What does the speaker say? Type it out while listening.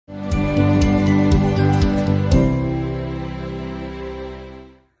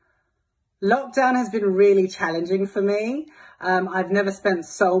Lockdown has been really challenging for me. I've never spent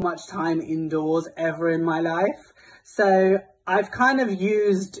so much time indoors ever in my life. So I've kind of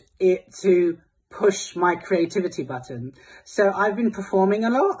used it to push my creativity button. So I've been performing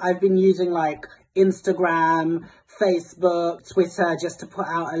a lot. I've been using like Instagram, Facebook, Twitter, just to put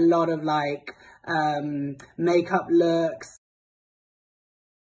out a lot of like makeup looks.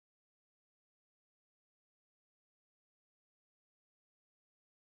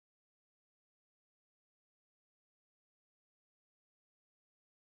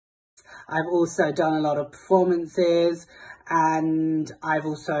 I've also done a lot of performances, and I've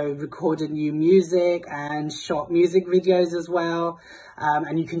also recorded new music and shot music videos as well.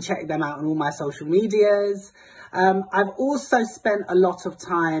 And you can check them out on all my social medias. I've also spent a lot of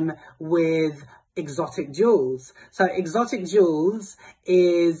time with Exotic Jewels. So Exotic Jewels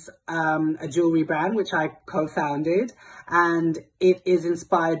is a jewelry brand which I co-founded, and it is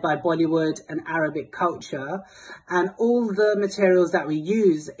inspired by Bollywood and Arabic culture, and all the materials that we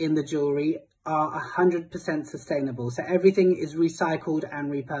use in the jewelry are 100% sustainable. So everything is recycled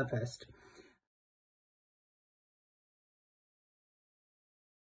and repurposed.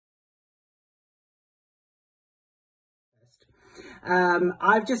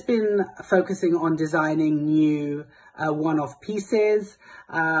 I've just been focusing on designing new one-off pieces,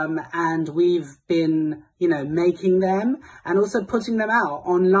 and we've been, making them and also putting them out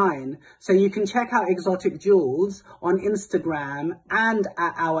online. So you can check out Exotic Jewels on Instagram and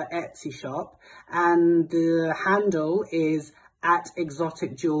at our Etsy shop, and the handle is at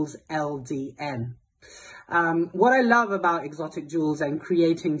Exotic Jewels LDN. What I love about Exotic Jewels and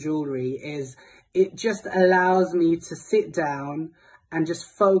creating jewelry is it just allows me to sit down and just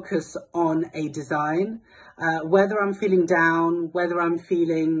focus on a design, whether I'm feeling down, whether I'm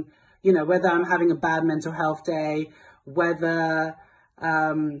feeling, whether I'm having a bad mental health day, whether,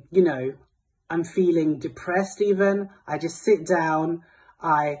 I'm feeling depressed even. I just sit down,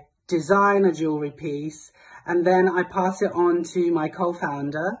 I design a jewelry piece, and then I pass it on to my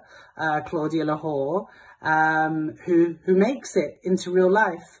co-founder, Claudia Lahore, who makes it into real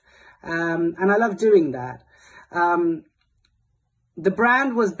life. And I love doing that. The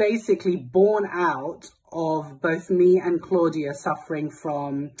brand was basically born out of both me and Claudia suffering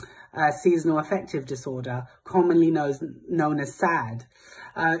from seasonal affective disorder, commonly known as SAD.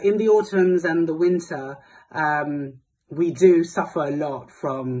 In the autumns and the winter, we do suffer a lot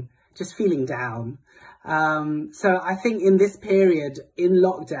from just feeling down. So I think in this period, in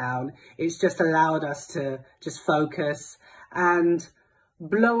lockdown, it's just allowed us to just focus and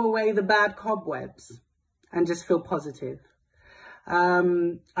blow away the bad cobwebs and just feel positive.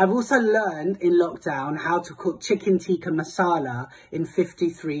 I've also learned in lockdown how to cook chicken tikka masala in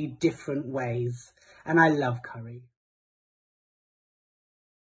 53 different ways, and I love curry.